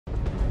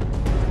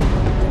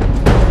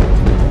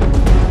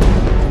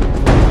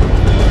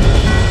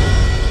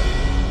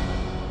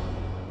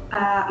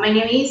My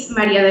name is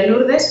María de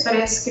Lourdes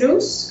Perez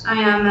Cruz.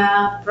 I am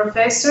a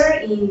professor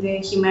in the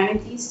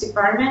Humanities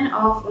Department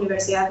of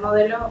Universidad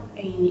Modelo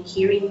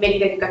here in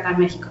Mérida, Yucatán,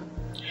 Mexico.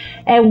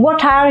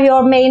 What are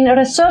your main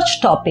research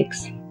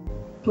topics?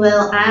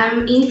 Well,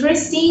 I'm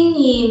interested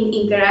in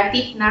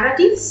interactive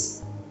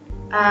narratives.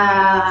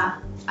 I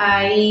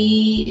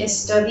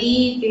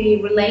study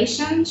the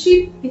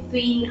relationship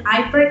between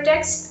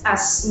hypertext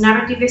as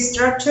narrative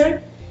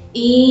structure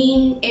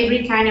in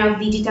every kind of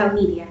digital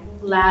media,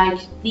 like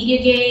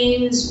video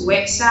games,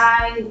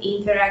 website,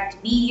 interact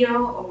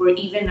video, or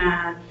even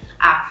an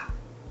app.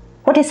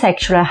 What is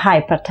actually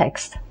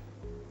hypertext?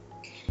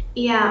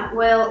 Yeah,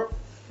 well,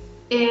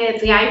 the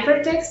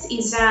hypertext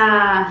is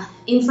an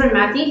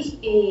informatic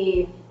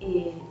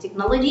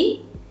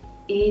technology.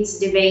 It's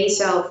the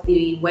base of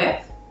the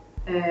web.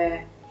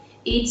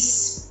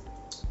 It's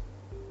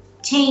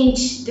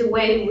changed the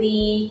way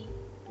we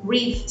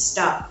read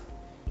stuff.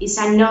 It's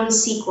a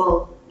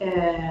non-SQL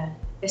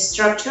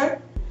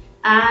structure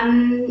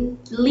and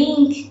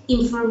link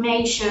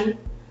information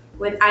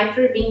with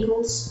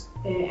hypervincles,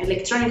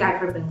 electronic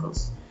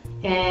hypervincles.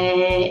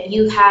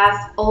 You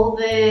have all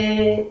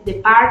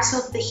the parts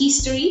of the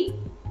history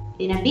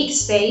in a big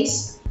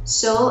space,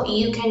 so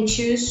you can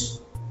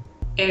choose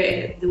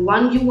the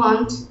one you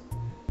want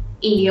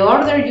in the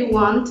order you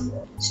want.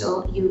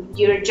 So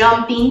you're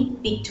jumping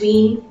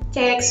between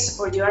text,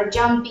 or you're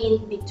jumping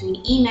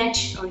between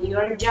image, or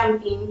you're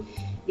jumping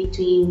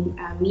between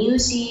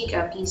music,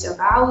 a piece of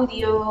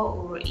audio,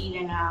 or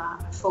even a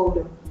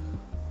photo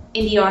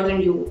in the order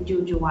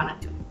you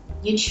want to.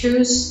 You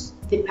choose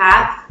the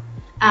path,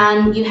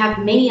 and you have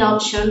many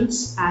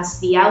options as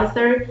the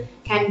author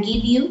can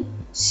give you.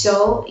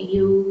 So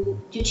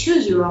you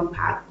choose your own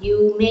path.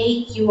 You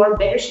make your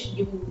version,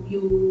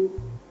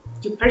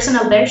 your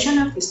personal version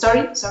of the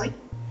story.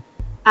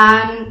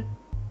 And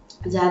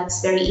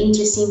that's very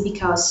interesting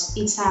because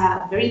it's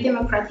a very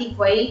democratic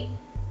way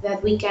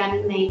that we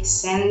can make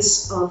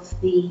sense of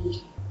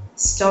the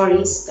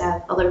stories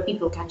that other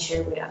people can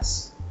share with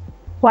us.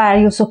 Why are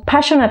you so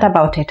passionate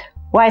about it?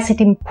 Why is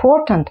it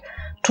important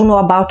to know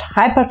about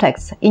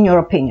hypertext, in your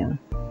opinion?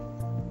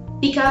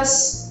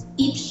 Because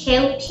it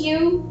helps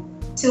you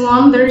to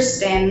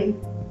understand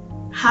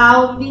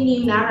how the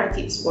new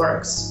narratives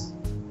works.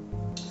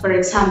 For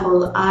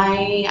example,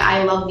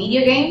 I love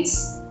video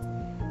games.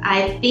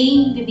 I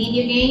think the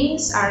video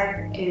games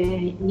are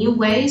new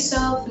ways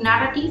of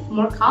narrative,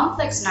 more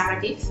complex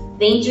narrative.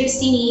 The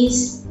interesting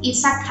is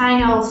it's a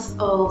kind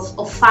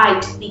of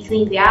fight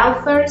between the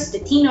authors, the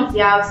team of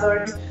the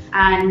authors,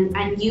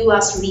 and you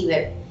as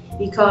reader,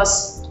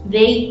 because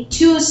they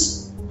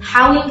choose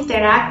how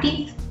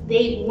interactive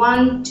they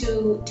want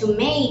to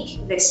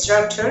make the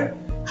structure,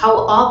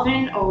 how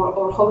open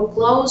or how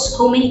close,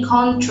 how many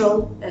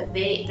control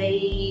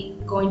they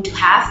going to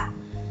have,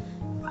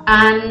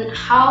 and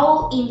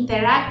how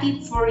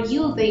interactive for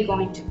you they're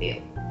going to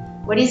be.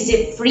 What is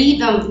the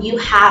freedom you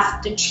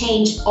have to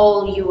change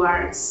all you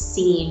are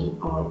seeing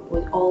or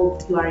with all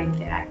you are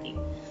interacting?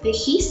 The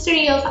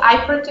history of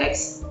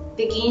hypertext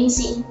begins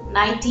in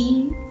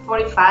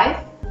 1945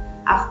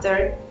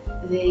 after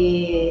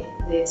the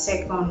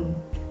Second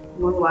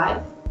World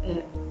War.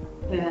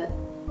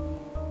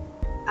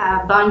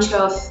 A bunch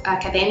of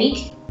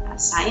academic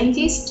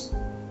scientists,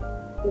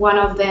 one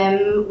of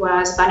them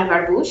was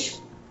Vannevar Bush.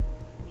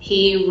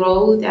 He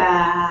wrote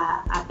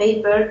a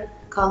paper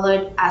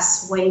called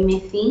As We May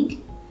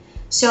Think.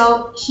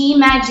 So he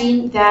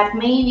imagined that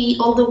maybe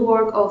all the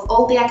work of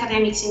all the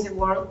academics in the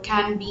world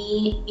can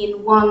be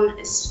in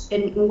one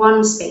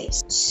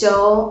space.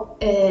 So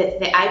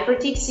the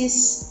hypertext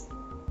is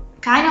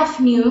kind of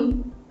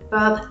new,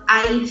 but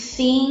I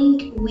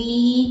think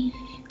we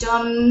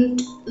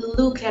don't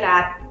look at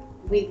it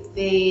with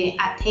the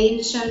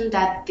attention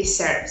that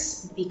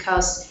deserves,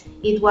 because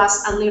it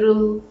was a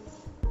little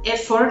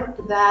effort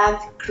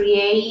that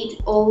create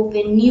all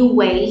the new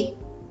way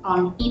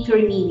on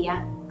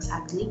hypermedia,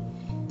 exactly,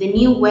 the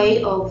new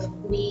way of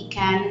we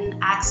can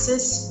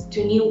access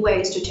to new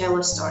ways to tell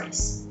our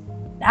stories.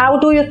 How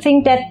do you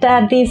think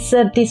that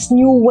this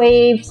new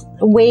ways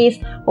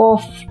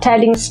of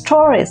telling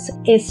stories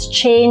is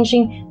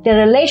changing the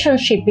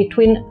relationship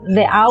between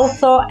the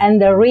author and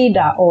the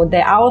reader, or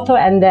the author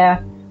and the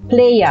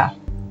player?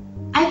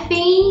 I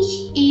think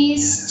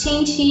it's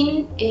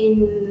changing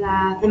in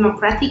a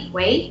democratic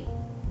way,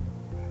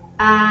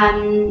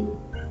 and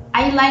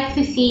I like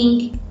to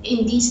think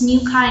in this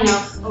new kind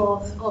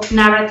of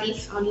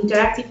narrative, on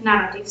interactive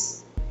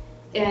narratives,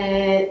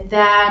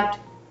 that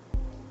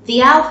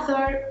the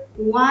author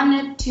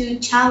wanted to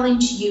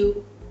challenge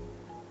you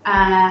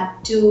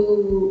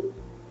to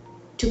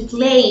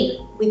play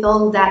with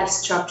all that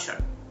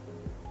structure,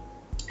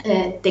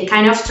 the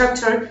kind of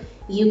structure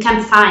you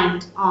can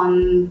find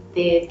on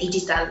the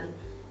digital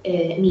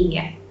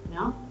media,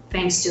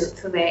 thanks to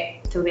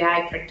the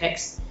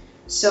hypertext.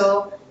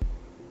 So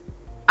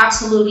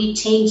absolutely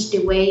change the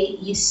way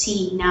you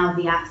see now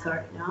the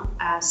author,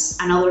 as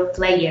another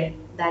player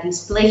that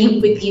is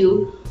playing with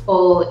you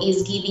or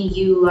is giving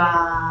you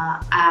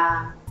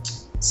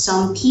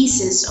some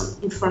pieces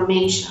of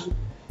information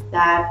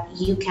that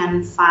you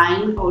can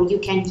find or you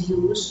can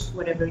use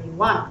whatever you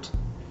want,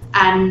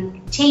 and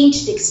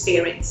change the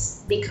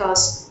experience,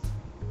 because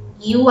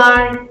you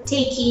are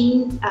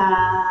taking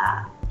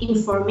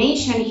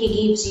information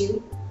he gives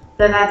you,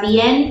 but at the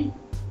end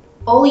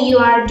all you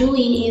are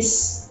doing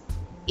is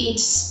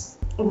it's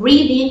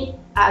reading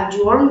at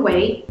your own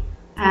way,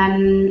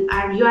 and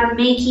you are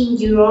making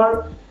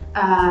your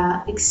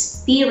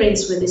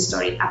experience with the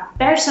story, a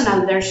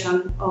personal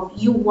version of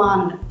you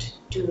want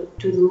to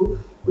do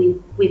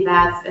with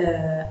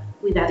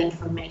that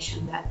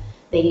information that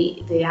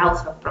the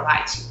author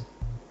provides you.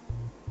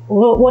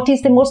 What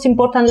is the most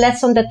important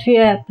lesson that you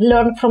have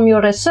learned from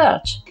your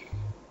research?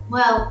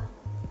 Well,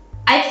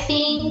 I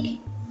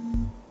think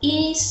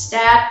is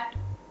that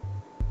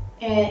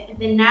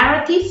the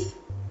narrative,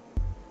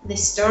 the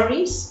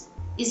stories,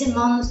 is the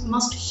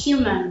most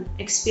human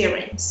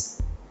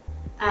experience,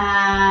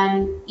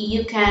 and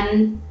you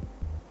can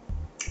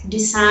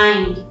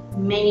design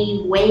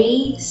many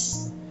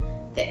ways.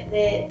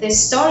 The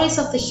stories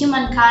of the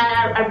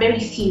humankind are very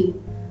few.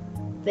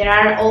 They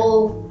are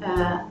all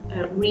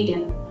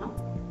written, no?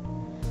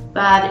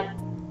 But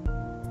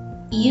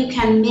you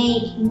can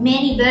make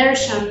many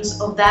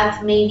versions of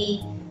that,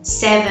 maybe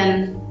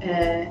 7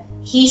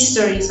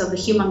 histories of the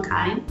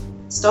humankind,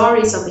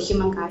 stories of the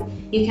humankind.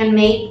 You can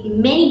make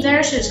many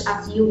versions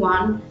as you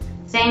want,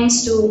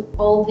 thanks to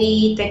all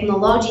the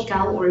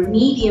technological or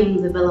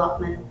medium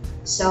development.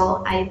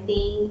 So I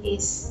think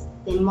it's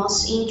the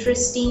most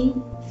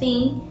interesting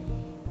thing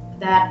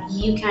that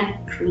you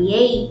can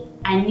create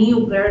a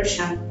new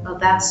version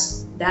of that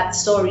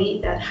story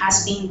that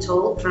has been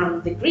told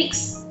from the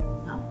Greeks,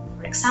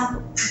 for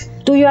example.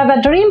 Do you have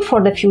a dream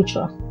for the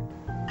future?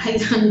 I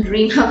don't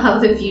dream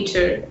about the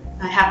future,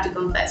 I have to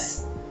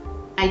confess.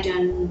 I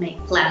don't make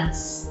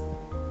plans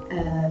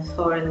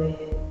for the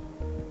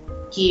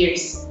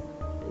years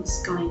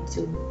it's going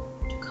to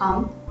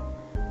come.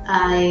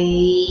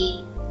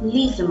 I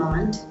live the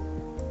moment,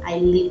 I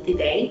live the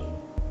day,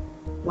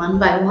 one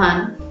by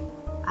one.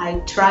 I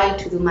try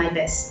to do my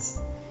best.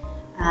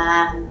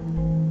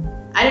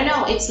 I don't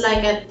know, it's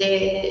like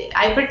the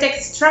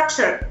hypertext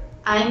structure.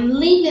 I'm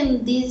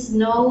living this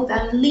node,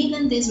 I'm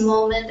living this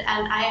moment,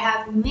 and I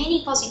have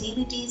many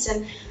possibilities,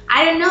 and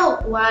I don't know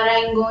what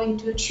I'm going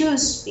to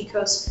choose,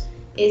 because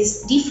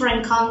it's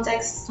different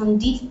contexts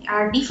and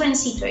are different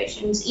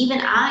situations.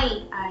 Even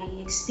I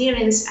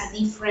experience a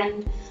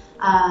different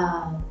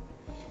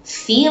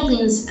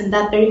feelings in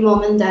that very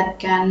moment that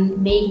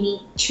can make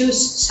me choose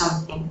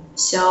something.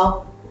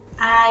 So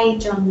I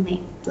don't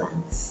make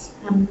plans.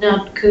 I'm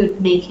not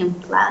good making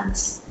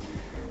plans.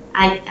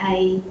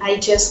 I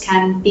just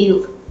can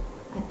build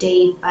a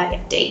day by a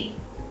day.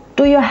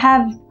 Do you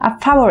have a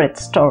favorite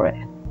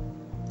story?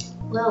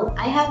 Well,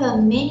 I have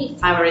many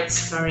favorite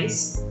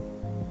stories.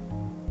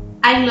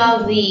 I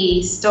love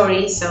the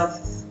stories of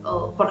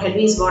Jorge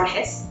Luis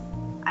Borges.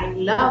 I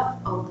love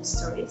all the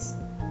stories.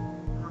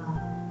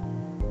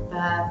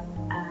 But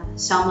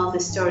some of the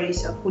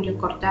stories of Julio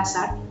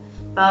Cortázar.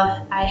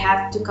 But I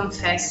have to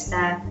confess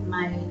that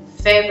my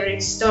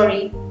favorite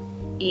story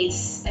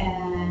is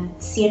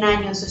 100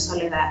 años de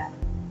soledad,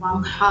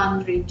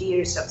 100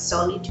 years of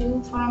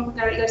solitude from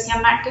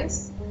García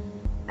Márquez.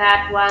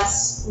 That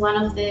was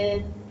one of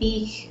the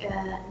big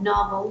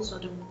novels or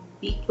the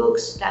big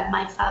books that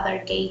my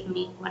father gave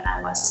me when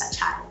I was a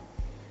child.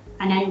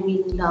 And I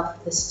really love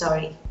the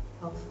story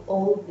of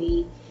all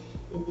the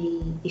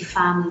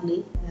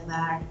family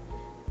that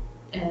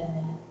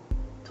are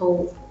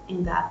told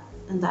in that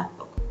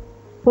book.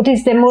 What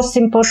is the most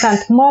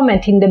important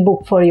moment in the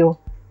book for you?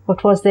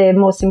 What was the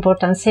most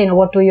important scene?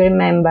 What do you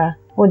remember?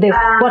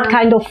 What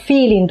kind of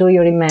feeling do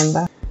you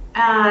remember?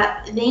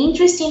 The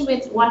interesting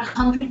with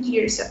 100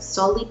 Years of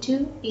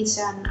Solitude is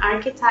an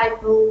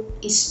archetypal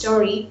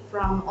story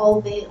from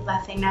all the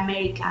Latin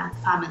American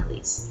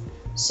families.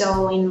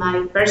 So in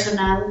my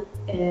personal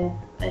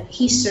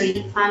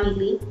history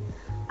family,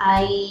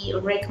 I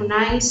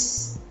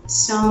recognize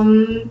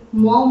some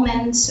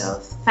moments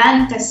of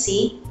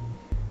fantasy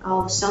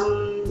of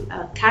some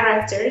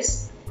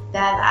characters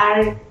that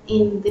are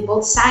in the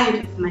both sides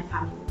of my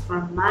family,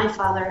 from my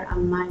father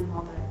and my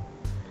mother.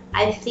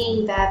 I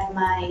think that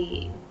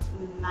my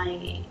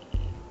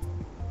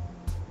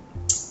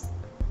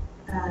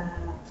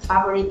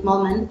favorite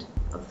moment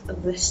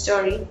of the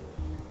story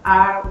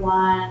are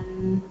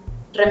when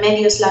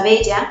Remedios la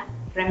Bella,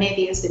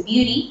 Remedios the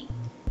beauty,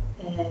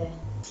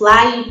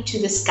 fly to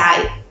the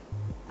sky,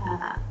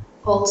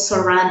 all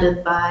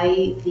surrounded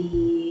by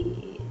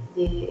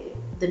the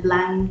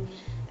blank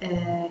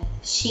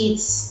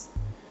sheets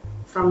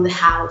from the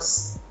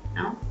house.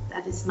 No?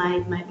 That is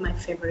my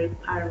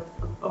favorite part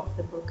of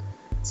the book.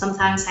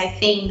 Sometimes I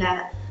think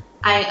that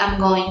I am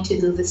going to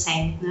do the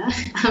same. No?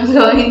 I'm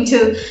going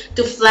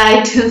to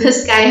fly to the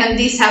sky and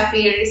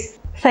disappear.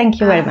 Thank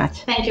you very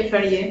much. Thank you for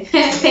you.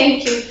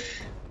 Thank you.